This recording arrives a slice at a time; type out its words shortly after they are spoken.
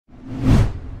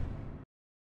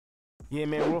Yeah,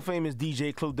 man, world famous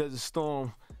DJ Clue Desert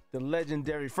Storm, the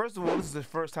legendary. First of all, this is the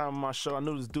first time on my show. I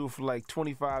knew this dude for like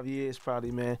 25 years,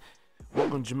 probably, man.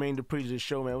 Welcome, Jermaine Dupri, to the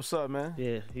show, man. What's up, man?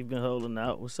 Yeah, he been holding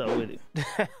out. What's up with it?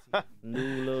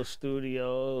 New little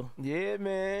studio. Yeah,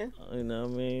 man. You know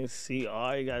what I mean?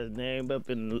 CR, he got his name up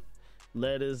in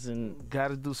letters and. Got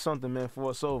to do something, man, for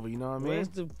us over. You know what I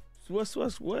mean?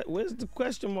 Where's the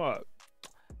question mark?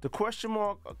 The question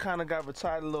mark kind of got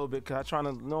retired a little bit because I trying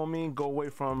to, you know what I mean, go away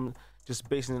from just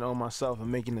basing it on myself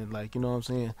and making it like, you know what I'm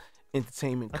saying,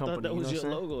 entertainment company. I thought that was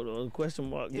your logo though, the question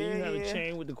mark. Yeah, you have a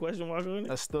chain with the question mark on it?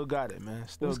 I still got it, man.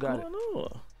 Still What's got going it.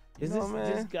 on? Is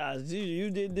this guys? You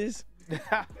did this? Okay,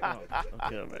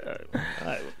 man. All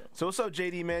right. So what's up,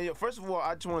 JD, man? Yo, first of all,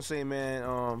 I just want to say, man,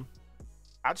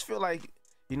 I just feel like,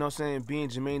 you know what I'm saying, being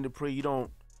Jermaine Dupri, you don't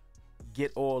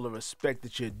get all the respect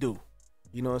that you're due.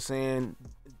 You know what I'm saying?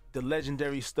 The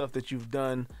legendary stuff that you've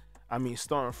done, I mean,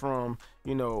 starting from,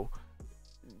 you know,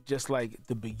 just like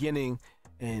the beginning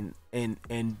and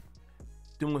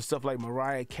doing stuff like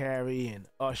Mariah Carey and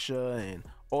Usher and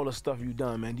all the stuff you've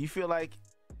done, man. Do you feel like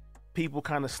people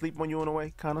kind of sleep on you in a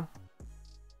way, kind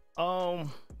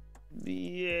of?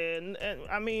 Yeah, and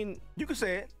I mean, you can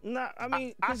say it. Nah, I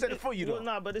mean, I said it for you though. Well,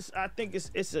 nah, but I think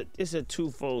it's a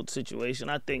twofold situation.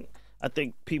 I think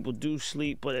people do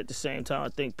sleep, but at the same time, I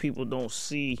think people don't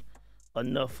see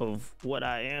enough of what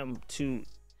I am to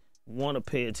want to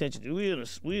pay attention to.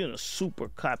 We're in a super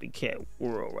copycat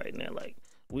world right now. Like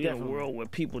we're in a world where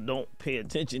people don't pay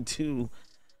attention to.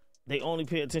 They only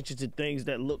pay attention to things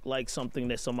that look like something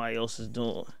that somebody else is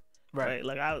doing. Right.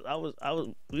 Like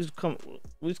we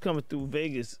was coming through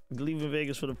Vegas, leaving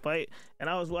Vegas for the fight, and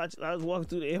I was walking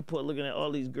through the airport looking at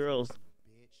all these girls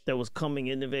that was coming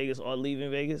into Vegas or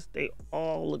leaving Vegas. They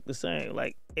all look the same.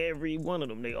 Like every one of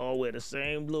them, they all wear the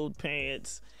same little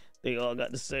pants. They all got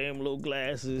the same little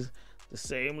glasses, the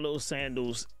same little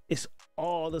sandals. It's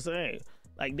all the same.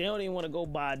 Like they don't even want to go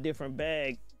buy a different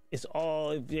bag. It's all,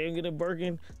 if they ain't get a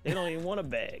Birkin, they don't even want a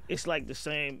bag. It's like the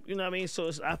same, you know what I mean? So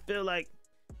I feel like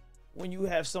when you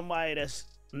have somebody that's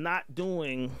not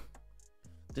doing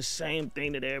the same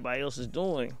thing that everybody else is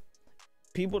doing,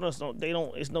 people it's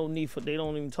no need for, they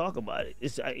don't even talk about it.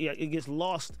 It gets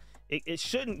lost. It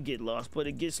shouldn't get lost, but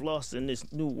it gets lost in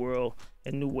this new world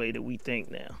and new way that we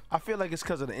think now. I feel like it's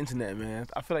because of the internet, man.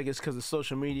 I feel like it's because of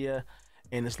social media,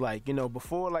 and it's like, you know,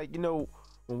 before, like, you know,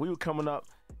 when we were coming up,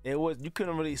 you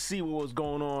couldn't really see what was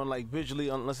going on, like, visually,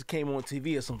 unless it came on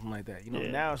TV or something like that. You know,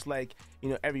 Now it's like, you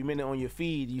know, every minute on your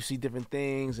feed you see different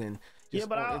things, and just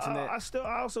but on the internet.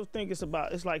 I also think it's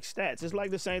like stats. It's like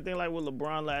the same thing like with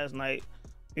LeBron last night.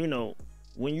 You know,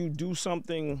 when you do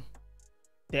something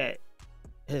that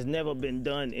has never been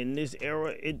done in this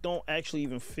era, it don't actually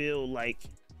even feel like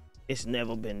it's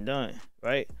never been done,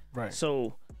 right? Right.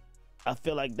 So I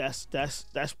feel like that's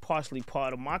partially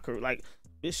part of my career. Like,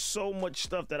 there's so much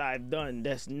stuff that I've done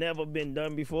that's never been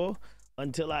done before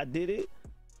until I did it,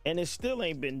 and it still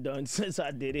ain't been done since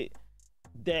I did it.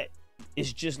 That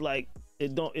it's just like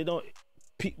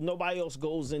nobody else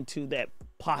goes into that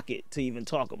pocket to even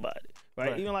talk about it,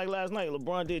 right? Even like last night,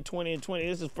 LeBron did 20 and 20.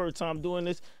 This is his first time doing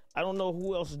this. I don't know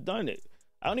who else has done it.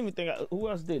 I don't even think who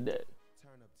else did that.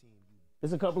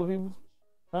 There's a couple of people,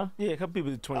 huh? Yeah, a couple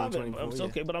people did 20 and 24.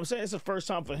 Okay, but I'm saying it's the first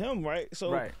time for him, right?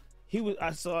 So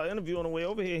I saw an interview on the way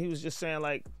over here. He was just saying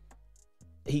like,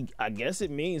 I guess it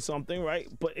means something, right?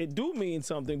 But it do mean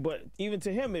something. But even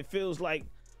to him, it feels like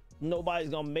nobody's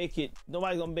gonna make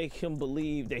him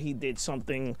believe that he did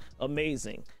something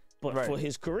amazing. But for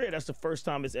his career, that's the first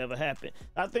time it's ever happened.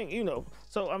 I think, you know,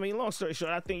 so I mean, long story short,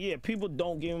 I think, yeah, people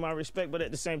don't give me my respect, but at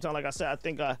the same time, like I said, I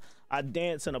think I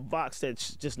dance in a box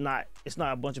that's just not, it's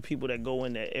not a bunch of people that go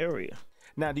in that area.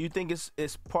 Now, do you think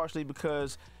it's partially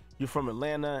because you're from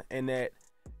Atlanta and that,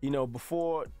 you know,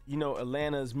 before, you know,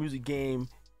 Atlanta's music game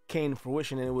came to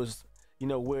fruition and it was, you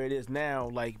know, where it is now,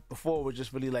 like before it was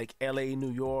just really like LA,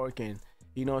 New York, and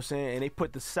you know what I'm saying? And they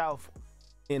put the South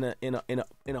in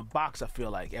a box, I feel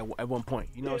like, at one point.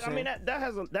 You know what I'm saying? I mean, that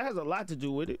has a lot to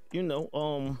do with it, you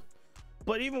know.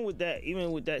 But even with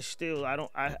that still,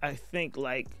 I think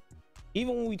like,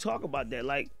 even when we talk about that,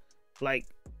 like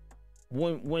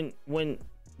when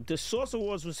the Source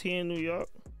Awards was here in New York,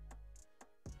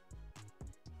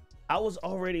 I was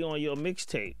already on your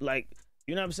mixtape. Like,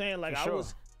 you know what I'm saying? Like,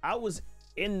 I was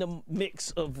in the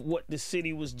mix of what the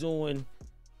city was doing.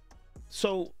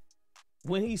 So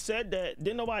when he said that,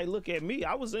 didn't nobody look at me.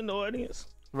 I was in the audience.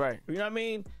 Right. You know what I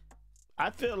mean?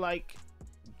 I feel like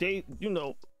they, you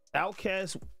know,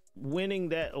 Outkast winning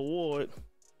that award,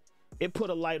 it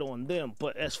put a light on them.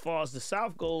 But as far as the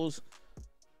South goes,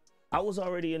 I was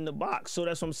already in the box. So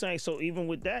that's what I'm saying. So even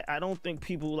with that, I don't think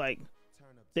people like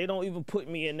they don't even put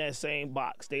me in that same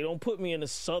box. They don't put me in the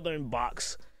Southern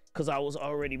box because I was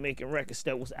already making records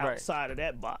that was outside of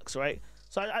that box, right?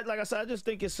 So like I said, I just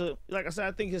think it's a, like I said,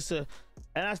 I think it's a,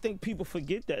 and I think people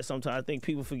forget that sometimes. I think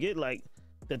people forget, like,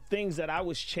 the things that I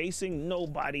was chasing,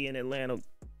 nobody in Atlanta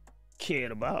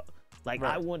cared about. Like,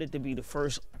 I wanted to be the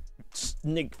first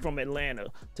nigga from Atlanta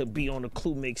to be on the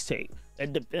Clue mixtape.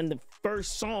 And the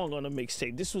first song on the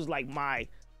mixtape. This was like my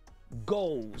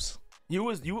goals.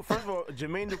 You first of all,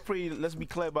 Jermaine Dupri, let's be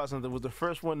clear about something, was the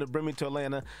first one to bring me to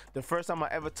Atlanta. The first time I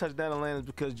ever touched down Atlanta is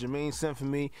because Jermaine sent for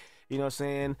me. You know what I'm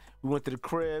saying? We went to the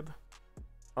crib.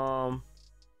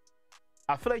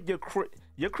 I feel like your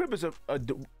crib is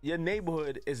your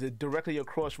neighborhood is directly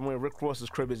across from where Rick Ross's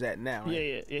crib is at now.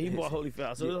 Right? Yeah. He bought Holyfield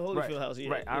House. So it was Holyfield House. Yeah,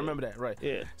 right. I remember that. Right.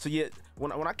 Yeah. So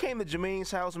when I came to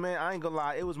Jermaine's house, man, I ain't gonna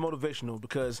lie, it was motivational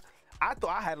because I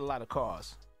thought I had a lot of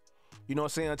cars. You know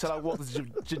what I'm saying? Until I walked to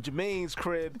Jermaine's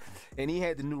crib, and he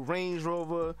had the new Range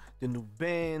Rover, the new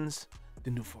Benz,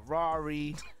 the new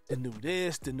Ferrari, the new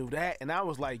this, the new that, and I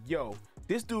was like, yo,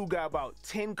 this dude got about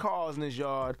 10 cars in his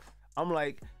yard. I'm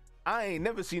like, I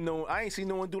ain't seen no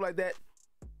one do like that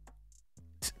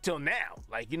till now.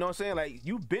 Like, you know what I'm saying? Like,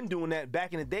 you've been doing that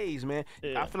back in the days, man.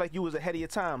 Yeah. I feel like you was ahead of your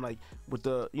time, like with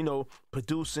the,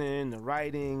 producing, the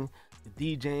writing,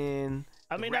 the DJing.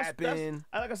 I mean, rapping.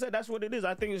 That's like I said, that's what it is.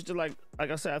 I think it's just like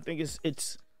I said, I think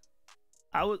it's.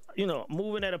 I was,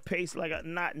 moving at a pace like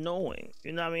not knowing.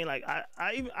 You know what I mean? Like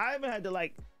I even had to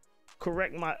like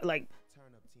correct my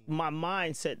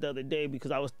mindset the other day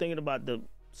because I was thinking about the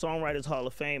Songwriters Hall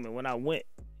of Fame, and when I went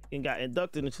and got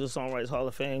inducted into the Songwriters Hall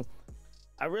of Fame,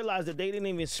 I realized that they didn't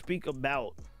even speak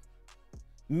about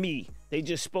me. They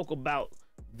just spoke about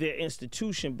their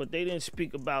institution, but they didn't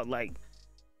speak about like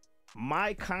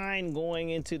my kind going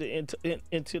into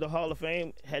the Hall of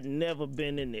Fame had never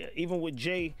been in there. Even with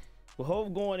Jay, with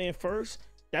Hov going in first,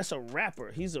 that's a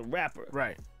rapper. He's a rapper.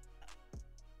 Right.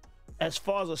 As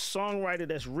far as a songwriter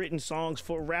that's written songs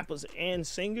for rappers and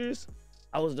singers,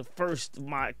 I was the first of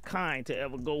my kind to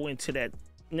ever go into that.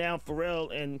 Now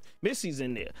Pharrell and Missy's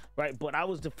in there, right? But I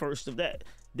was the first of that.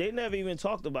 They never even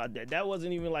talked about that. That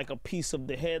wasn't even like a piece of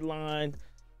the headline.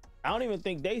 I don't even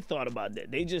think they thought about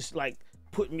that. They just like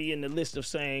put me in the list of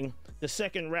saying the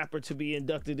second rapper to be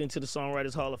inducted into the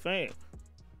Songwriters Hall of Fame.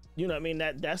 You know what I mean?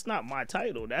 That's not my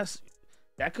title.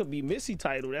 That could be Missy's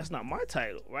title. That's not my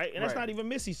title, right? And that's not even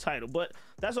Missy's title. But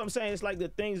that's what I'm saying. It's like the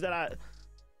things that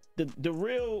the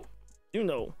real,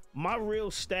 my real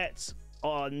stats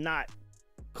are not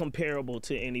comparable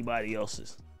to anybody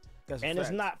else's. And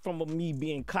it's not from a me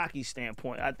being cocky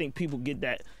standpoint. I think people get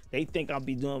that. They think I'll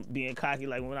be being cocky.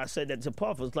 Like when I said that to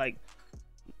Puff, it's like,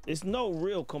 it's no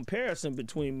real comparison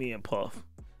between me and Puff.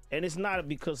 And it's not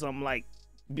because I'm like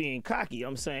being cocky.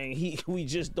 I'm saying we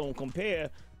just don't compare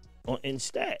in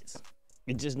stats.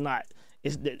 It's just not,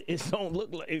 it don't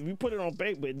look like, if you put it on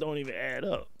paper, it don't even add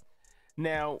up.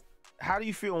 Now, how do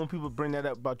you feel when people bring that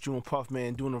up about you and Puff,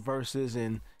 man, doing the verses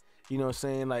and, you know what I'm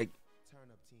saying, like,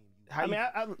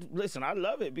 listen, I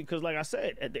love it because like I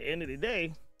said, at the end of the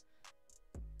day,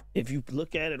 if you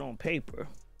look at it on paper,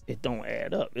 it don't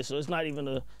add up. So it's not even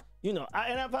a,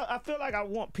 I feel like I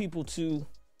want people to,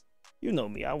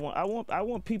 me, I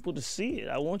want people to see it.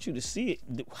 I want you to see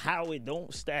it, how it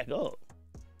don't stack up.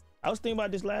 I was thinking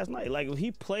about this last night. Like if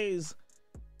he plays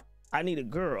I Need a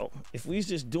Girl, if we's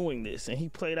just doing this and he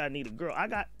played I Need a Girl, I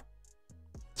got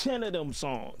 10 of them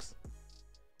songs.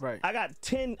 Right. I got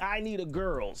 10 I Need a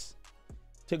Girls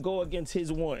to go against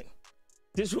his one.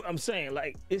 This is what I'm saying.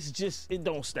 Like it's just, it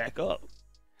don't stack up.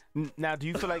 Now, do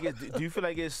you feel like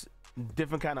it's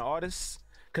different kind of artists?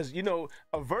 Because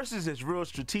a versus is real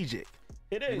strategic.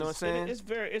 It is. You know what I'm saying?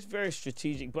 It's very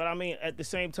strategic. But I mean, at the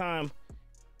same time,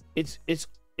 it's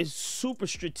super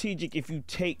strategic if you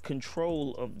take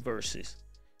control of verses,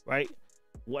 right?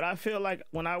 What I feel like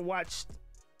when I watched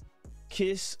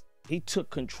Kiss, he took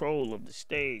control of the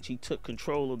stage. He took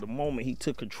control of the moment. He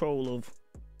took control of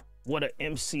what an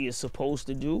MC is supposed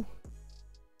to do.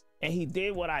 And he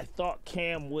did what I thought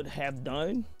Cam would have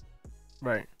done.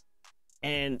 Right.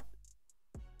 And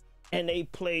they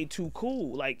played too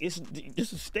cool. Like this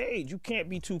is a stage. You can't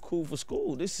be too cool for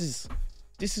school. This is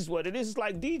what it is. It's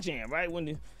like DJing, right?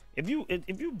 If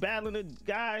you battling a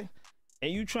guy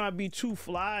and you try to be too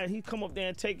fly and he come up there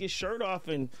and take his shirt off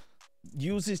and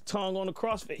use his tongue on the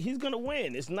CrossFit, he's gonna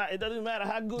win. It doesn't matter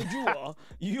how good you are.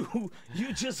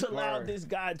 You just allowed this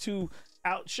guy to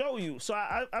outshow you. So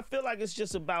I feel like it's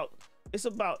just about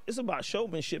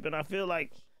showmanship, and I feel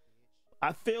like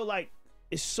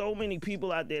it's so many people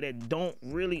out there that don't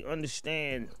really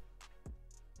understand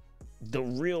the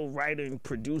real writing,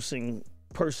 producing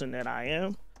person that I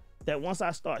am. that once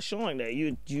I start showing that,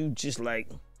 you just like,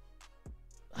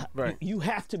 Right. you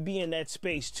have to be in that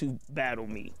space to battle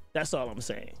me. That's all I'm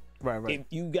saying. Right. If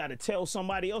you got to tell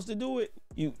somebody else to do it,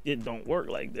 it don't work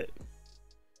like that.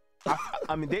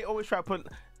 I mean, they always try to put,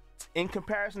 in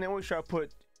comparison, they always try to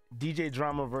put DJ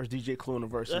Drama versus DJ Clue in the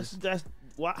verses. That's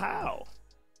how.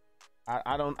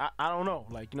 I don't know.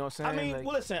 Like, you know what I'm saying? I mean, like,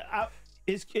 well, listen,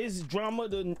 is Drama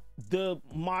the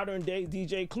modern day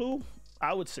DJ Clue?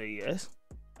 I would say yes.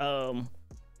 I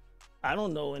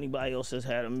don't know anybody else has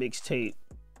had a mixtape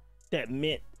that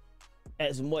meant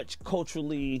as much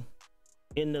culturally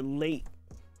in the late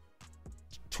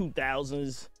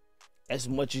 2000s as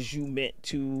much as you meant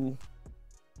to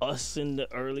us in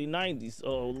the early 90s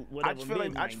or whatever.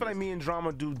 I just feel like me and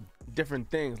Drama do different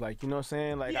things. Like, you know what I'm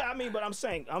saying? Like, yeah, I mean, but I'm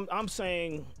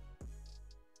saying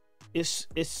it's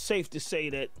safe to say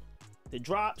that the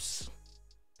drops,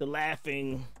 the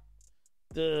laughing,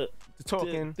 the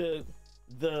talking,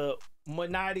 the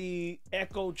Monati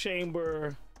echo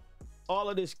chamber, all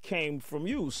of this came from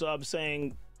you. So I'm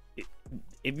saying,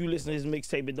 if you listen to his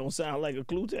mixtape, it don't sound like a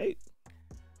Clue tape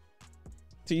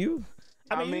to you.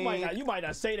 I mean, you might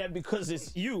not say that because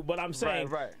it's you, but I'm saying,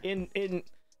 right. in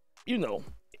you know,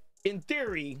 in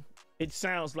theory, it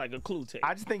sounds like a Clue tape.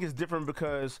 I just think it's different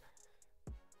because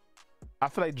I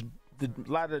feel like a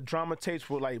lot of the Drama tapes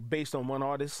were like based on one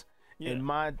artist, and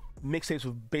my mixtapes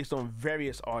were based on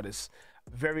various artists,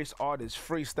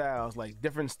 freestyles, like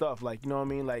different stuff. Like, you know what I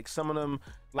mean? Like some of them.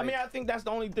 Like, I mean, I think that's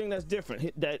the only thing that's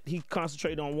different, that he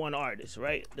concentrated on one artist,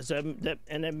 right? So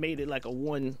and that made it like a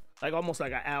one, like almost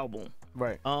like an album.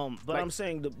 Right. But like, I'm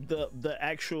saying the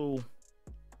actual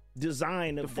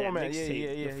design of the format, that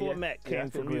mixtape, the format came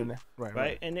from you,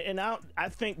 right? And I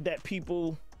think that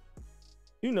people,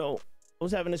 you know, I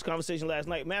was having this conversation last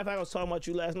night. Matter of fact, I was talking about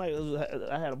you last night.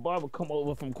 I had a barber come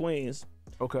over from Queens.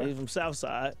 Okay. He's from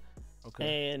Southside.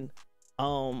 Okay. And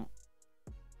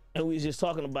we was just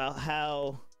talking about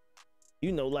how,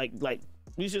 you know, like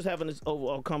we was just having this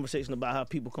overall conversation about how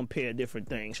people compare different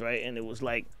things, right? And it was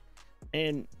like,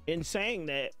 and in saying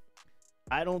that,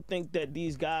 I don't think that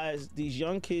these guys, these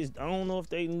young kids, I don't know if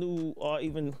they knew or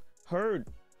even heard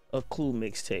a Clue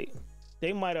mixtape.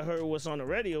 They might have heard what's on the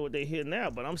radio, what they hear now,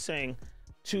 but I'm saying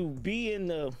to be in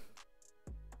the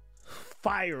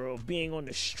fire of being on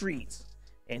the streets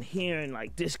and hearing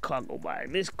like this car go by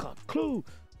and this car, Clue,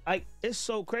 like it's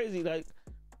so crazy, like,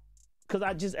 because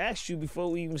I just asked you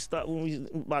before we even start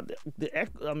about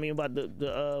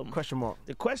the question mark.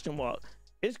 The question mark.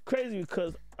 It's crazy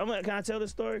because can I tell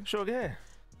this story? Sure, go ahead.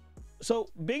 So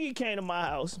Biggie came to my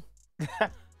house,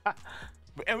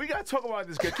 and we gotta talk about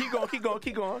this. Keep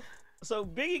going. So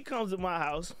Biggie comes to my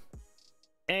house,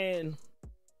 and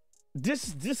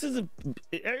this is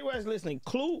everybody's listening.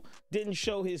 Clue didn't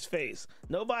show his face.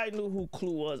 Nobody knew who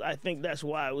Clue was. I think that's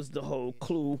why it was the whole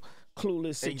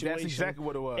clueless situation. That's exactly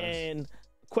what it was. And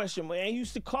question mark. And he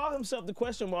used to call himself the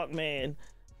question mark man,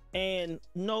 and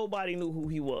nobody knew who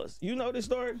he was. You know this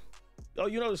story? Oh,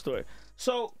 you know the story.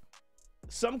 So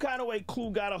some kind of way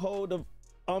Clue got a hold of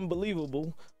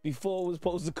Unbelievable before it was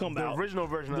supposed to come out. The original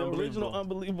version of Unbelievable. The original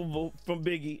Unbelievable from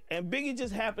Biggie. And Biggie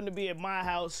just happened to be at my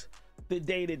house the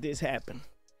day that this happened.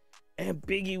 And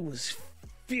Biggie was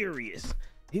furious.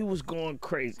 He was going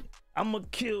crazy. I'm going to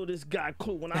kill this guy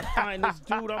Clue. When I find this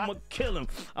dude, I'm going to kill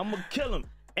him.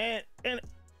 And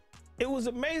it was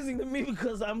amazing to me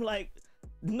because I'm like,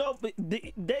 no, but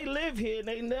they live here and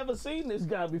they never seen this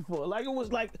guy before. Like, it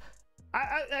was like,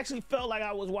 I actually felt like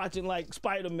I was watching like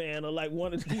Spider-Man or like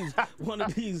one of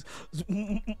these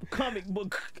comic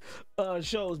book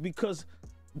shows, because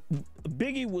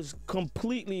Biggie was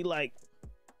completely like,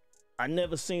 I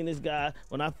never seen this guy.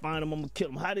 When I find him, I'm gonna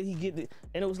kill him. How did he get it?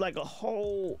 And it was like a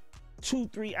whole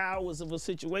 2-3 hours of a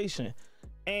situation.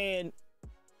 And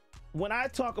when I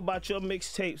talk about your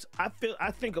mixtapes,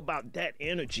 I think about that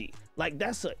energy. Like,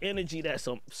 that's an energy that's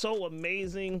so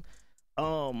amazing.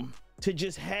 To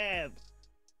just have,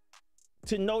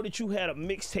 to know that you had a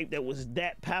mixtape that was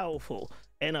that powerful,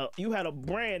 and you had a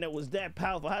brand that was that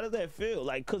powerful. How does that feel?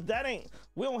 Like, cause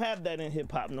we don't have that in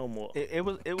hip hop no more. It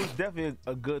was definitely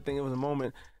a good thing. It was a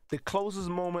moment. The closest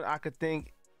moment I could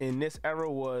think in this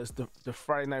era was the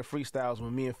Friday night freestyles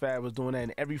when me and Fab was doing that.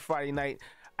 And every Friday night,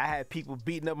 I had people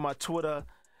beating up my Twitter,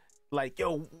 like,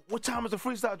 "Yo, what time is the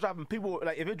freestyle dropping?" People were,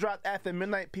 like, if it dropped after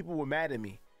midnight, people were mad at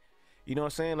me. You know what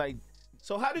I'm saying? Like.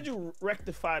 So how did you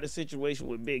rectify the situation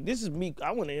with Big? This is me.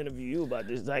 I want to interview you about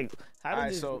this. Like, how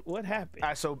did what happened? All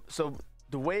right, so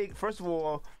the way, first of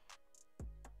all,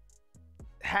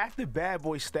 half the Bad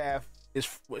Boy staff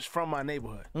was from my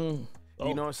neighborhood.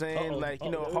 You know what I'm saying? Like,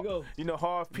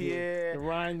 Harv Pierre. The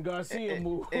Ryan Garcia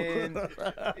move. And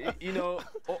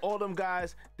all them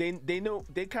guys, they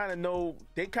kind of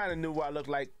knew what I looked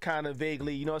like, kind of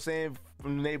vaguely, you know what I'm saying,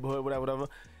 from the neighborhood, whatever.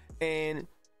 And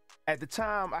at the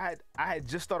time, I had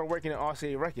just started working at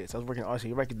RCA Records. I was working at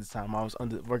RCA Records at the time. I was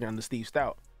working under Steve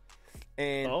Stout.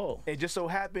 And it just so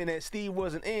happened that Steve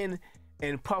wasn't in,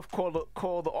 and Puff called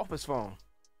the office phone.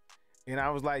 And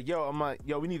I was like, yo,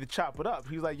 we need to chop it up.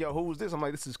 He was like, yo, who was this? I'm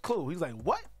like, this is Clue. He's like,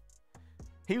 what?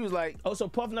 He was like, oh, so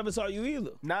Puff never saw you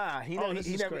either? Nah, he never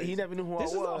knew who I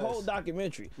was. This is a whole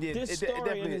documentary. Yeah, this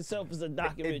story in itself is a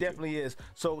documentary. It definitely is.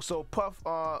 So Puff,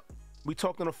 we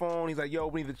talked on the phone. He's like, yo,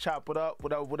 we need to chop it up,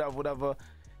 whatever.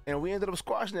 And we ended up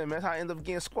squashing it, man. That's how I ended up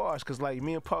getting squashed. Because, like,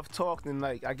 me and Puff talked, and,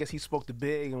 like, I guess he spoke to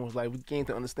Big and was like, we came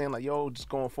to understand, like, yo, just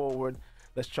going forward,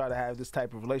 let's try to have this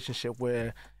type of relationship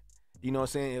where, you know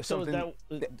what I'm saying,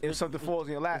 if something falls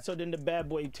in your lap. So then the Bad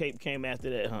Boy tape came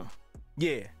after that, huh?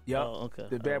 Yeah, yep. Oh, okay.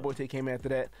 The Bad Boy tape came after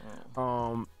that.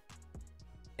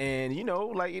 And,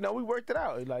 we worked it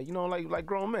out. Like, like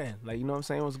grown men. Like, you know what I'm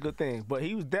saying? It was a good thing. But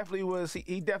he definitely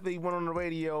went on the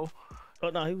radio. Oh,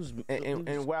 no, he was...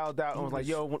 And wilded out and was like,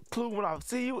 yo, Clue, when I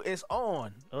see you, it's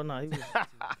on. Oh, no, he was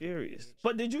furious.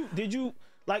 But did you,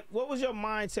 like, what was your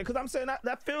mindset? Because I'm saying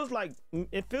that feels like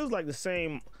the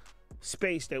same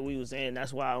space that we was in.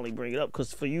 That's why I only bring it up.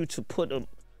 Because for you to put a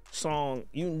song,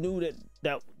 you knew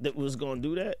that was going to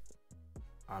do that?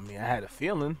 I mean, I had a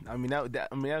feeling. I mean, that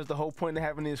was the whole point of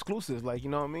having the exclusives. Like, you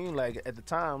know what I mean? Like, at the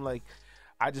time, like,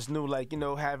 I just knew, like,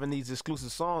 having these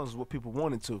exclusive songs is what people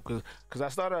wanted to. Because I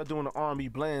started out doing the R&B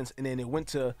blends, and then it went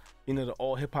to, the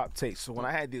all hip-hop takes. So when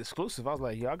I had the exclusive, I was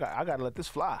like, I got to let this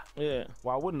fly. Yeah.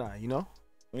 Why wouldn't I,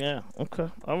 Yeah, okay.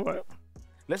 All right.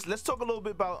 Let's talk a little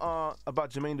bit about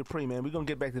Jermaine Dupri, man. We're going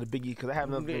to get back to the biggie, because I have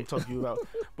another thing to talk to you about.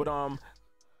 But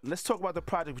let's talk about the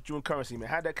project with you and Currency, man.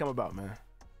 How'd that come about, man?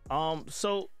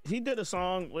 So he did a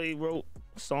song where he wrote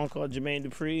a song called Jermaine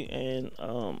Dupri,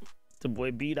 and the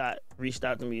boy B-Dot reached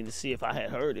out to me to see if I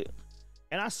had heard it.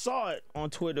 And I saw it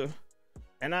on Twitter,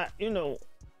 and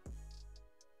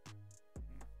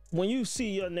when you see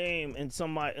your name and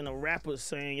a rapper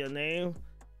saying your name,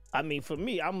 I mean, for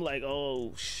me, I'm like,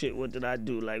 oh shit, what did I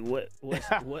do? Like,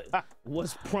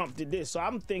 what's prompted this? So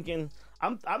I'm thinking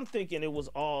it was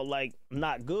all like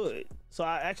not good. So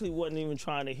I actually wasn't even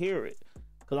trying to hear it.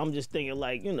 Cause I'm just thinking,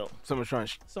 like, someone's trying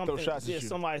to throw shots at you.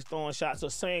 Somebody's throwing shots or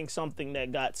saying something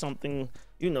that got something,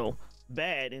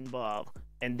 bad involved.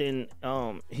 And then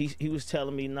he was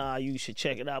telling me, nah, you should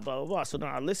check it out, blah blah blah. So then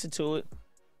I listened to it.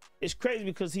 It's crazy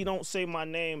because he don't say my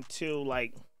name till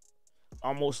like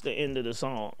almost the end of the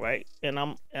song, right? And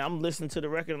I'm listening to the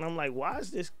record and I'm like, why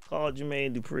is this called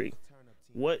Jermaine Dupri?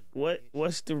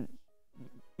 What's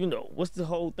the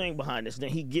whole thing behind this? Then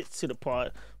he gets to the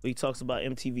part where he talks about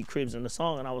MTV Cribs in the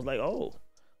song, and I was like, oh,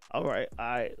 all right.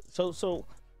 So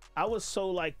I was so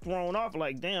like thrown off,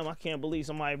 like, damn, I can't believe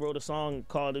somebody wrote a song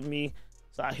called to me.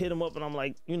 So I hit him up and I'm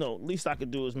like, least I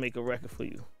could do is make a record for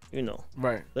you.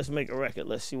 Right. Let's make a record.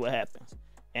 Let's see what happens.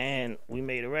 And we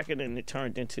made a record, and it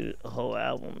turned into a whole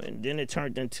album, and then it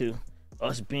turned into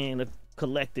us being a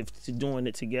collective to doing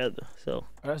it together. So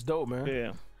that's dope, man.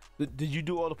 Yeah. Did you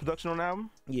do all the production on the album?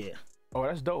 Yeah. Oh,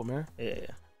 that's dope, man. Yeah.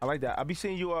 I like that. I be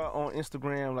seeing you on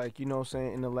Instagram, like, you know what I'm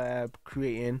saying, in the lab,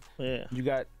 creating. Yeah. You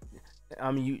got,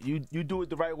 I mean, you do it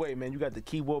the right way, man. You got the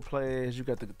keyboard players, you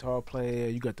got the guitar player,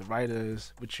 you got the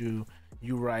writers with you.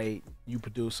 You write, you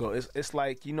produce. So it's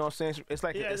like, you know what I'm saying? It's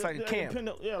like a camp.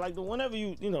 Whenever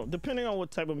depending on what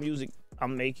type of music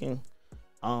I'm making,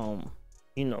 I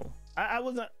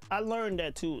learned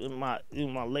that too in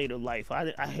my later life.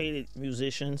 I hated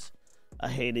musicians. I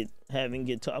hated having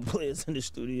guitar players in the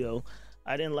studio.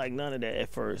 I didn't like none of that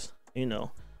at first.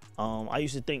 I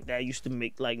used to think that I used to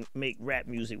make rap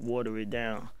music, water it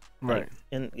down. Right.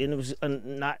 And it was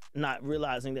not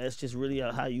realizing that it's just really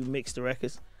how you mix the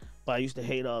records. But I used to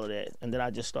hate all of that, and then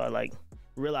I just started like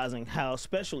realizing how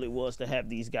special it was to have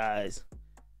these guys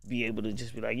be able to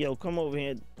just be like, "Yo, come over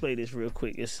here and play this real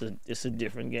quick." It's a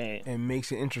different game. And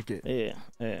makes it intricate.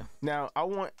 Yeah. Now I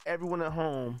want everyone at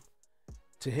home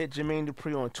to hit Jermaine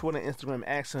Dupri on Twitter and Instagram.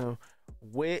 Ask him,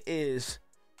 where is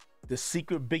the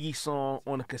secret Biggie song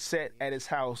on a cassette at his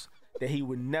house that he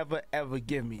would never ever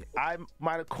give me? I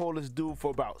might have called this dude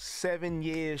for about 7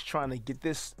 years trying to get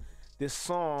this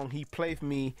song. He played for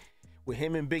me. With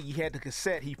him and Biggie, he had the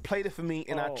cassette. He played it for me,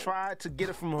 and I tried to get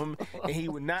it from him, and he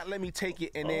would not let me take it.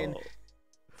 And then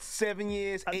 8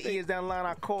 years down the line,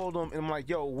 I called him, and I'm like,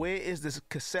 yo, where is this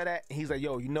cassette at? And he's like,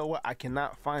 yo, you know what? I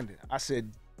cannot find it. I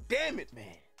said, damn it, man.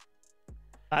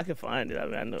 I can find it. I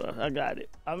mean, I know I got it.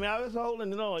 I mean, I was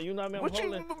holding it on. You know what I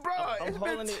mean? I'm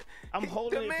holding it. I'm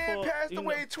holding it. The man passed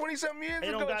away 20-something years ago.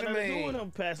 It don't got nothing to do with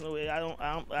him passing away.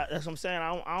 That's what I'm saying.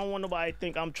 I don't want nobody to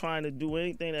think I'm trying to do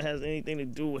anything that has anything to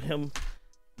do with him.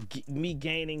 Me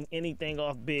gaining anything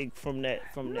off Big from that.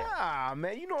 Nah,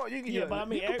 man. You know, but I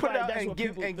mean, you can put it out and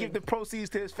give the proceeds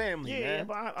to his family. Yeah, man.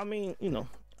 but I mean, you know,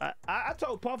 I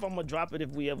told Puff I'm gonna drop it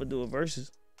if we ever do a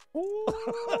versus. Ooh.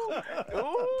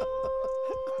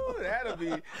 That'll be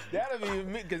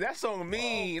me, cause that song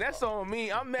mean. That song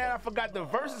mean. I'm mad I forgot the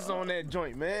verses on that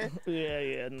joint, man.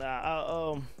 Yeah.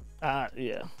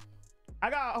 Yeah. I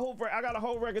got a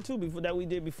whole record too that we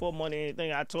did before Money and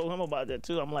Anything. I told him about that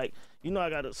too. I'm like, you know, I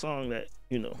got a song that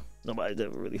nobody's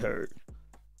ever really heard.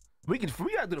 We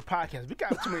gotta do the podcast. We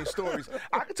got too many stories.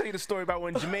 I can tell you the story about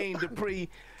when Jermaine Dupri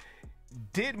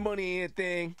did Money and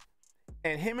Anything,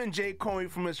 and him and Jay called me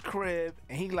from his crib,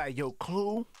 and he like, yo,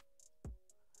 Clue,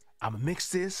 I'ma mix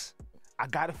this. I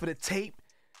got it for the tape.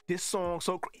 This song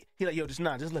so he like, yo, just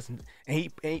listen. And he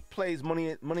plays Money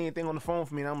and Anything on the phone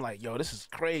for me, and I'm like, yo, this is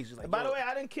crazy. Like, by the way,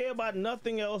 I didn't care about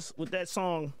nothing else with that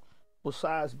song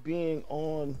besides being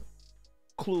on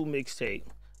Clue mixtape.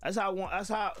 That's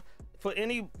how for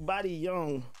anybody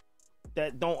young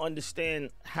that don't understand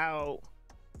how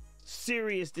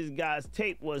serious this guy's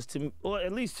tape was to me, or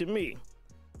at least to me.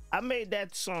 I made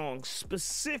that song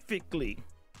specifically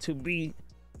to be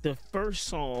the first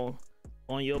song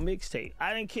on your mixtape.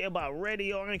 I didn't care about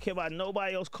radio. I didn't care about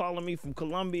nobody else calling me from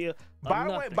Colombia. By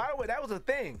the way, that was a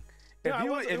thing. If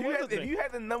you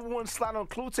had the #1 slot on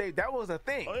Clue tape, that was a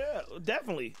thing. Oh yeah,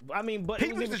 definitely. I mean, but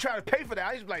people used to try to pay for that.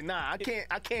 I used to be like, nah, I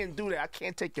can't do that. I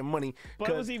can't take your money. But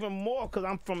it was even more because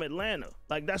I'm from Atlanta.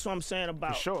 Like that's what I'm saying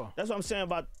about. For sure. That's what I'm saying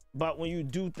about when you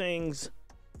do things.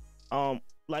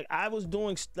 Like I was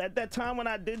doing at that time when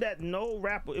I did that. No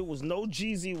rapper. It was no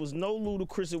Jeezy. It was no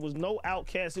Ludacris. It was no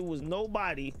Outkast. It was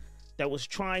nobody that was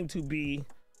trying to be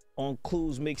on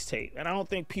Clue's mixtape, and I don't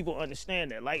think people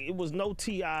understand that. Like, it was no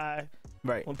T.I.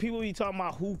 Right. When people be talking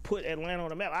about who put Atlanta on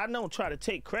the map, I don't try to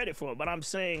take credit for it, but I'm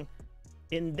saying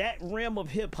in that realm of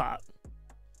hip hop,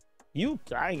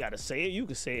 I ain't gotta say it. You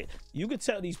can say it. You could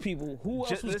tell these people who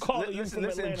else was calling you from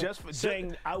Atlanta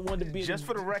saying I wanted to be. Just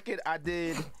for the record, I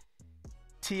did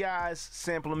T.I.'s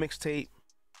sampler mixtape.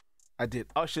 I did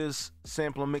Usher's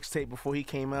sampler mixtape before he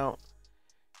came out.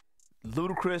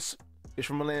 Ludacris is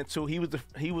from Atlanta too. He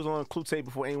was on Clue tape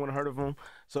before anyone heard of him.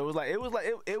 So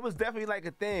it was definitely like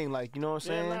a thing. Like, you know what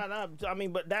I'm saying? Yeah, I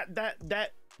mean, but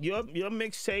that your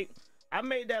mixtape, I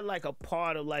made that like a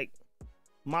part of like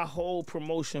my whole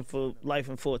promotion for Life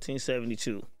in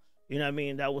 1472. You know what I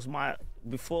mean? That was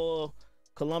before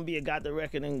Columbia got the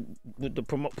record and with the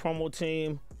promo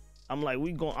team. I'm like,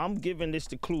 I'm giving this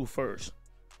to Clue first.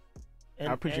 And,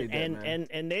 I appreciate that, man.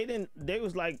 And they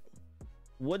was like,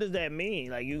 what does that mean?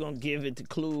 Like, you gonna give it to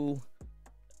Clue?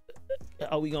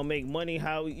 Are we gonna make money?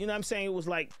 How, you know what I'm saying? It was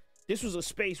like, this was a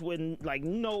space where like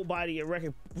nobody at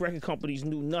record companies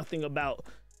knew nothing about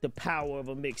the power of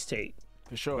a mixtape.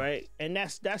 For sure. Right? And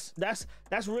that's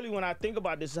really when I think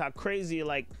about this, is how crazy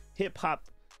like hip hop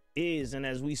is. And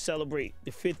as we celebrate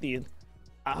the 50th,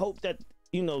 I hope that,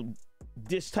 you know,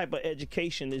 this type of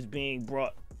education is being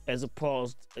brought as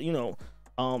opposed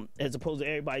to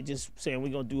everybody just saying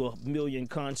we're gonna do 1 million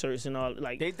concerts and all.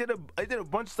 Like they did a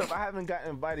bunch of stuff. I haven't gotten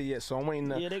invited yet, so I'm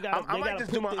waiting. I might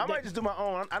just do my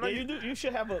own. I know you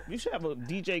should have a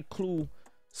DJ Clue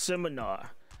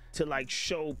seminar to like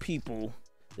show people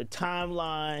the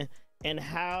timeline and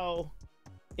how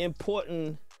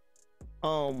important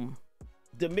the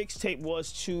mixtape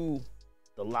was to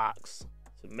the Locks,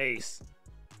 to Mace,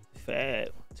 Fab,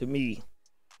 to me,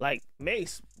 like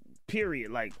Mace.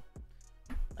 Period. Like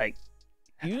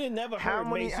you didn't never heard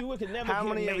Mace. You could never how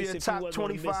hear many Mace of your if top you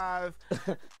 25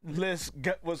 list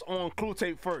was on Clue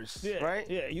tape first, yeah, right?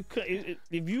 Yeah, you could.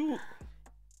 If you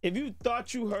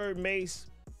thought you heard Mace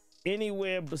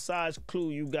anywhere besides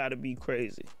Clue, you gotta be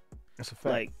crazy. That's a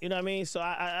fact. Like, you know what I mean? So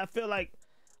I feel like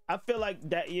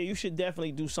that. Yeah, you should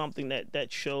definitely do something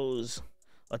that shows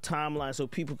a timeline so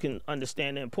people can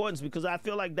understand the importance, because I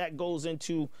feel like that goes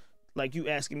into, like, you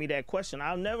asking me that question.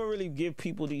 I'll never really give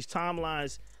people these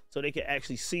timelines so they can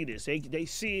actually see this. They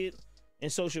see it in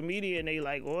social media and they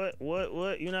like, what?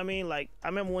 You know what I mean? Like, I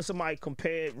remember when somebody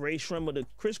compared Ray Shrimmer to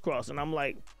Crisscross, and I'm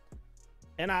like,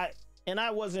 and I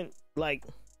wasn't like,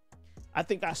 I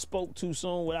think I spoke too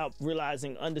soon without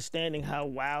understanding how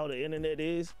wild the internet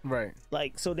is. Right.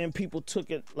 Like, so then people took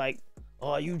it like,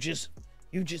 oh, you just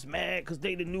mad because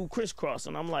they the new Crisscross,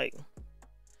 and I'm like,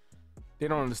 they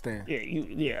don't understand. Yeah,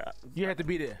 you have to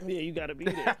be there. Yeah, you got to be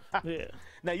there. Yeah.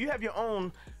 Now you have your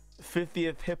own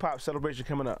 50th hip hop celebration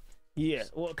coming up. Yeah,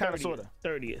 well, Kinda, sorta.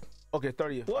 30th. Okay,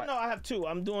 30th. Well, no, I have two.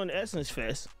 I'm doing Essence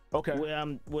Fest. Okay. Where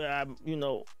I'm,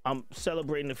 I'm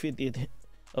celebrating the 50th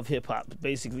of hip hop,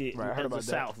 basically Right, as the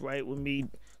South, right? With me,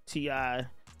 T.I.,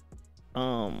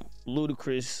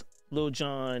 Ludacris, Lil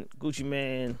Jon, Gucci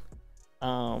Mane,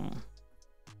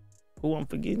 who I'm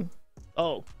forgetting?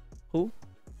 Oh, who?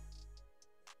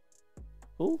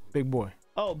 Big Boy.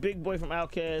 Oh, Big Boy from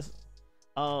Outkast.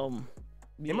 Yeah.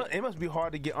 It must be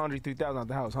hard to get Andre 3000 out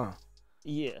the house, huh?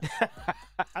 Yeah.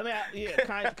 I mean,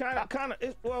 kind of,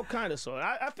 kind of, so.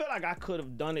 I feel like I could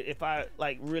have done it if I,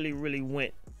 like, really, really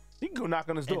went. You can go knock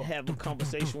on his door. And have a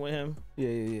conversation with him.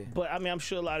 Yeah. But, I mean, I'm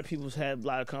sure a lot of people's had a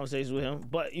lot of conversations with him.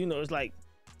 But, it's like,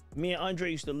 me and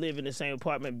Andre used to live in the same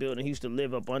apartment building. He used to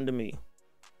live up under me.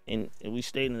 And we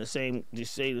stayed in the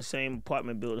same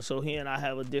apartment building. So he and I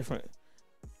have a different,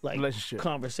 like, relationship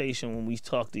conversation when we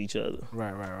talk to each other.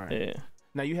 Right. Yeah.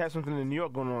 Now, you had something in New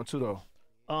York going on, too, though.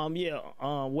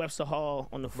 Webster Hall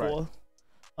on the 4th.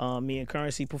 Right. Me and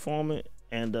Currency performing,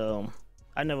 and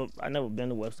I never been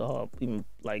to Webster Hall, even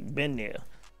like been there.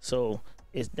 So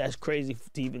that's crazy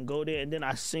to even go there. And then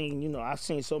I've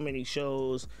seen so many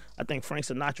shows. I think Frank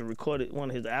Sinatra recorded one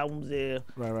of his albums there.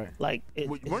 Right. Like,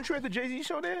 weren't you at the Jay-Z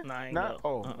show there? Nah, I ain't Not?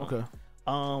 go. Okay.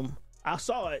 I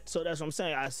saw it, so that's what I'm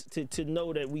saying. To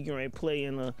know that we can play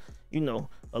in a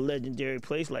legendary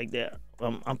place like that,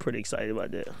 I'm pretty excited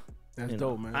about that. That's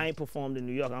dope, man. I ain't performed in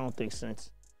New York, I don't think,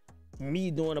 since me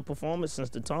doing a performance since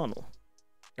the Tunnel.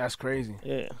 That's crazy.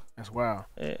 Yeah. That's wild.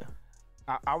 Yeah.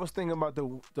 I was thinking about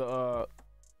the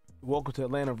Welcome to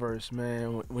Atlanta verse,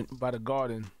 man, by the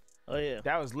Garden. Oh, yeah.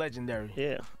 That was legendary.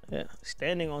 Yeah.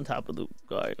 Standing on top of the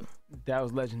Garden. That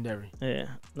was legendary. Yeah.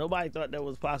 Nobody thought that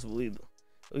was possible either.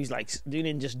 He's like, they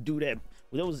didn't just do that.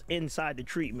 That was inside the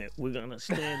treatment. We're going to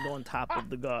stand on top of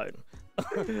the Garden.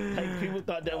 Like, people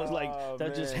thought that was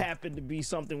just happened to be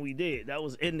something we did. That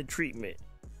was in the treatment.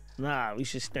 Nah, we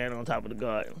should stand on top of the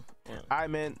Garden. Yeah. All right,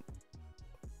 man.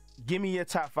 Give me your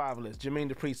top 5 list.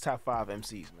 Jermaine Dupri's top 5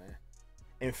 MCs, man.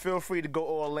 And feel free to go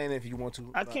all in if you want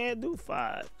to. I can't do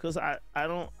 5 because I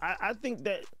think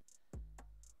that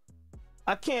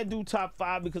I can't do top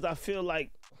 5 because I feel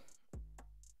like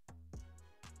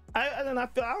I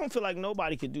don't feel like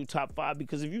nobody could do top 5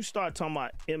 because if you start talking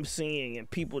about MCing and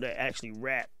people that actually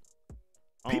rap,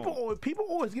 people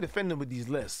always get offended with these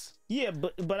lists. Yeah,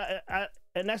 but I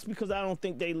and that's because I don't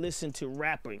think they listen to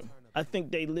rapping. I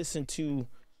think they listen to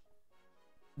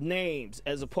names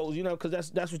as opposed, because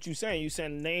that's what you're saying. You're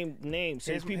saying names.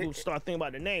 Since people start thinking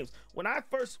about the names.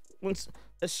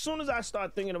 As soon as I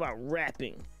start thinking about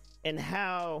rapping and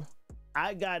how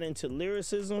I got into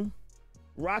lyricism,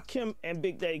 Rakim and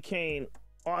Big Daddy Kane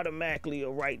automatically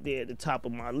are right there at the top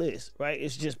of my list, right?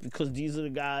 It's just because these are the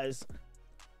guys.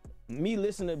 Me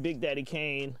listening to Big Daddy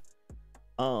Kane,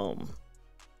 and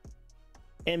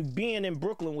being in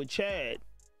Brooklyn with Chad,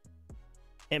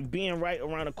 and being right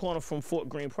around the corner from Fort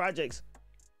Greene Projects,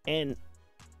 and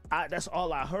that's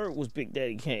all I heard was Big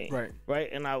Daddy Kane,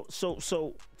 right? And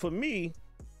so for me,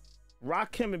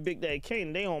 Rakim and Big Daddy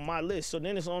Kane, they on my list. So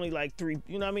then it's only like 3,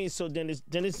 you know what I mean? So then it's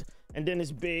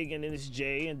Big, and then it's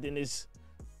Jay, and then it's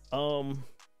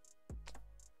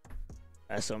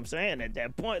that's what I'm saying. At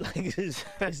that point, like it's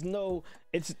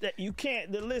that you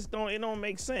can't. The list don't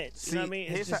make sense. You know what I mean?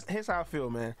 Here's how I feel,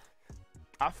 man.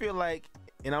 I feel like,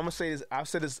 and I'm gonna say this. I've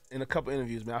said this in a couple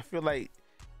interviews, man. I feel like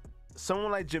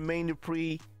someone like Jermaine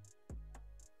Dupri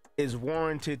is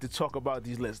warranted to talk about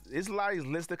these lists. There's a lot of these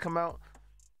lists that come out.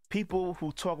 People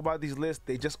who talk about these lists,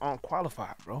 they just aren't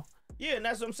qualified, bro. Yeah, and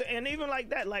that's what I'm saying. And even like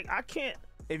that, like I can't.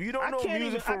 If you don't know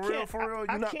music for real,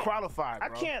 you're not qualified, bro.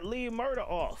 I can't leave Murder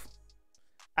off.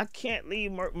 I can't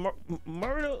leave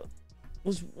Murder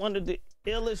was one of the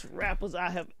illest rappers I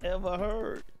have ever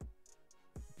heard.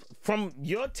 From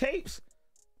your tapes,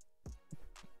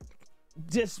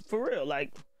 just for real,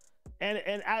 like,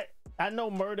 and I know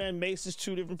Murder and Mace is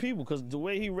 2 different people because the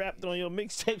way he rapped on your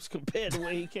mixtapes compared to the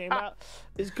way he came out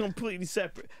is completely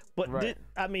separate. But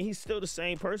he's still the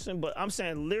same person. But I'm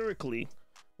saying lyrically,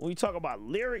 when you talk about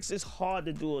lyrics, it's hard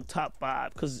to do a top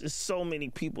 5 because there's so many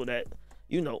people that.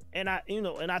 And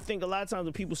I think a lot of times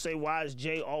when people say, why is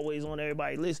Jay always on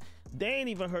everybody's list? They ain't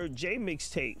even heard Jay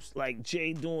mixtapes, like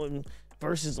Jay doing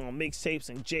verses on mixtapes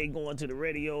and Jay going to the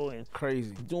radio and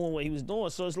crazy doing what he was doing.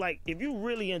 So it's like, if you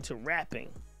really into rapping,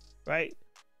 right?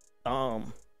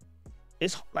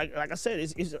 It's like I said,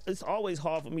 it's always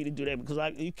hard for me to do that because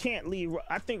you can't leave.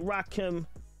 I think Rakim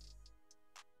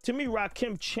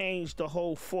changed the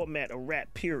whole format of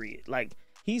rap, period. Like,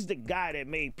 he's the guy that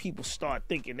made people start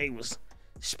thinking they was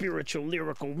spiritual,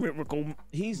 lyrical, miracle.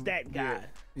 He's that guy.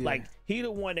 Yeah. Like, he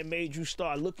the one that made you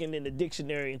start looking in the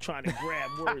dictionary and trying to grab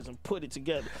words and put it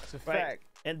together. It's a right? fact.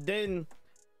 And then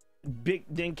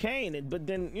Kane, but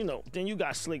then you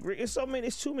got Slick Rick. It's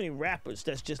too many rappers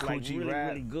that's just like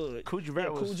really good. Coogee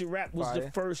Rap was fire.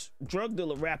 the first drug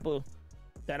dealer rapper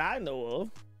that I know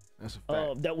of. That's a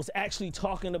fact. That was actually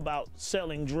talking about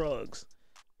selling drugs,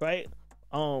 right?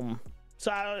 So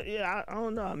I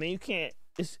don't know. I mean, you can't.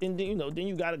 Then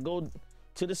you got to go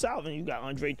to the South, and you got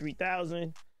Andre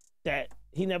 3000. That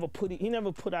he never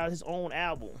put out his own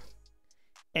album,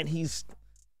 and he's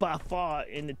by far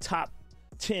in the top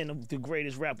 10 of the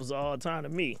greatest rappers of all time to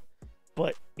me.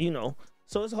 But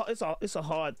so it's a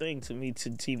hard thing to me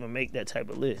to even make that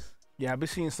type of list. Yeah, I've been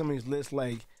seeing some of these lists,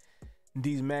 like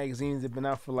these magazines that have been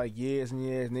out for like years and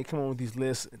years, and they come on with these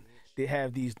lists. And they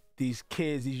have these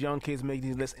young kids make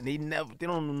these lists, and they don't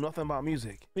know nothing about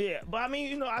music. Yeah, but I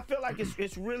mean, I feel like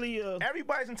it's really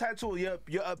everybody's entitled to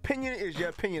your opinion is your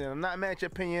opinion, and I'm not mad at your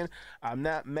opinion. I'm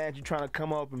not mad at you trying to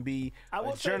come up and be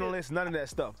a journalist, none of that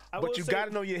stuff. But you got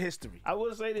to know your history. I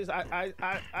will say this: I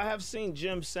have seen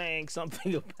Jim saying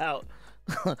something about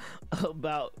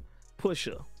about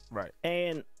Pusha, right?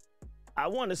 And I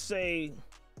want to say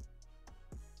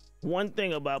one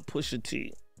thing about Pusha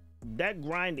T. That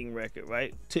grinding record,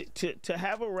 right? To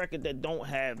have a record that don't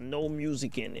have no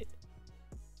music in it,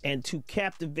 and to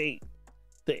captivate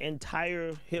the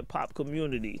entire hip hop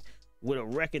community with a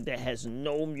record that has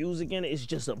no music in it, it's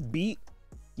just a beat.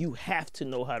 You have to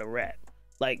know how to rap.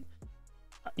 Like,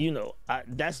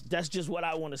 that's just what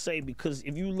I want to say, because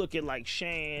if you look at like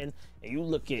Shan and you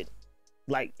look at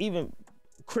like even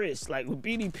Chris, like with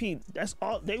BDP, that's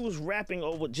all they was rapping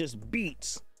over, just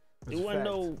beats. It wasn't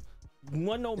no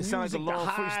music like to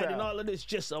hide and all of this,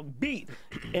 just a beat.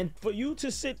 And for you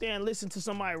to sit there and listen to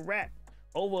somebody rap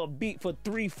over a beat for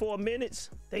 3-4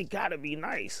 minutes, they gotta be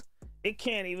nice. It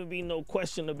can't even be no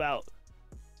question about.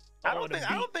 I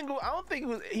don't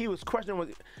think he was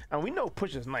questioning. And we know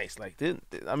Pusha's nice. Like this,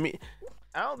 I mean,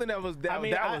 I don't think that was.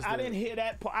 I didn't hear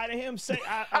that part. I didn't hear him say.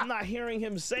 I'm not hearing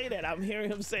him say that. I'm hearing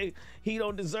him say he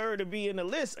don't deserve to be in the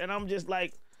list, and I'm just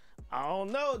like, I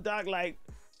don't know, Doc. Like,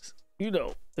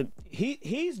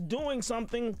 he's doing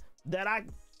something that I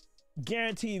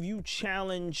guarantee if you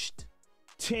challenged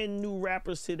 10 new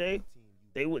rappers today,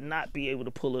 they would not be able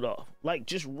to pull it off. Like,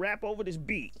 just rap over this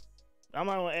beat. I'm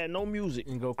not gonna add no music.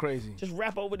 And go crazy. Just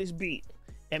rap over this beat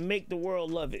and make the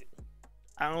world love it.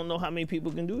 I don't know how many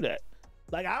people can do that.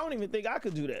 Like, I don't even think I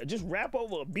could do that. Just rap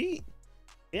over a beat.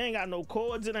 It ain't got no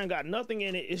chords. It ain't got nothing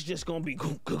in it. It's just gonna be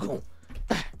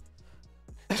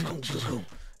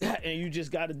and you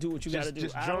just got to do what you got to do.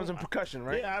 Just drums and percussion,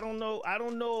 right? Yeah, I don't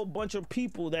know a bunch of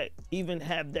people that even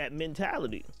have that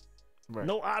mentality. Right.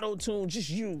 No auto-tune, just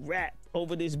you rap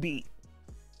over this beat.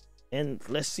 And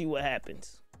let's see what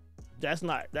happens. That's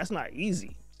not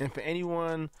easy. And for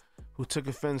anyone who took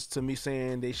offense to me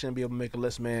saying they shouldn't be able to make a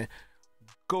list, man,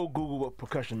 go Google what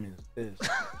percussion is.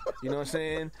 You know what I'm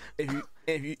saying? If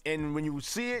you and when you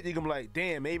see it, you're gonna be like,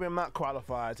 damn, maybe I'm not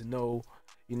qualified to know,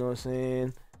 you know what I'm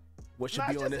saying, what should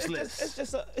be on this list.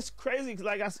 It's crazy.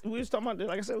 Like we was talking about this,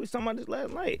 like I said, we was talking about this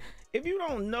last night. If you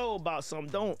don't know about something,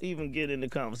 don't even get in the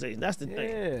conversation. That's the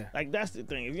thing. Like, that's the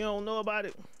thing. If you don't know about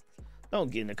it, don't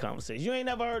get in the conversation. You ain't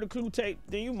never heard a Clue tape,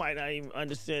 then you might not even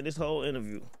understand this whole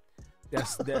interview.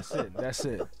 That's it. That's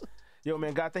it. Yo,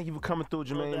 man, God, thank you for coming through,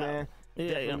 Jermaine, man.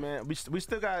 Yeah, man. We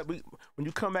still got, when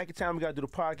you come back in town, we got to do the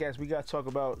podcast. We got to talk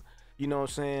about, you know what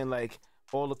I'm saying, like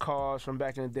all the cars from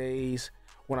back in the days.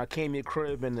 When I came to your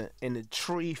crib and the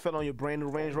tree fell on your brand new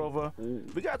Range Rover.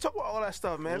 We got to talk about all that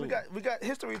stuff, man. We got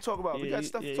history to talk about. We got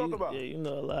stuff to talk about. Yeah, you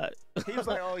know a lot. He was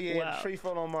like, oh, yeah, wow. The tree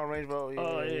fell on my Range Rover.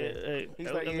 Hey,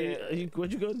 he's like,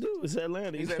 what you going to do? It's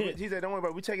Atlanta. He said, don't worry about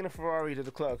it. We taking a Ferrari to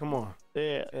the club. Come on.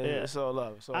 Yeah. It's all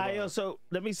love. All right, so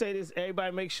let me say this.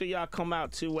 Everybody make sure y'all come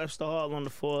out to Webster Hall on the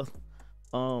 4th.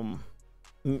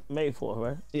 May 4th,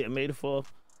 right? Yeah, May the 4th.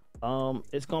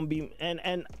 It's going to be,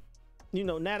 and you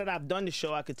know, now that I've done the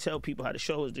show, I could tell people how the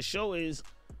show is. The show is,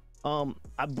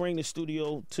 I bring the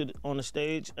studio on the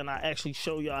stage, and I actually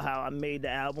show y'all how I made the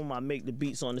album. I make the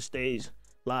beats on the stage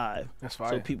live. That's fine.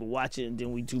 So people watch it, and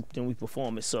then we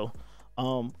perform it. So,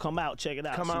 come out, check it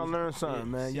out. Come out and learn something,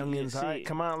 man. Youngins, all right?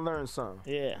 Come out and learn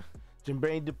something. Yeah.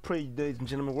 Jermaine Dupri, ladies and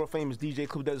gentlemen, world famous DJ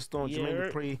Clue Desert Storm,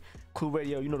 Jermaine Dupri,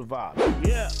 Clueradio, you know the vibe.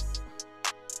 Yeah.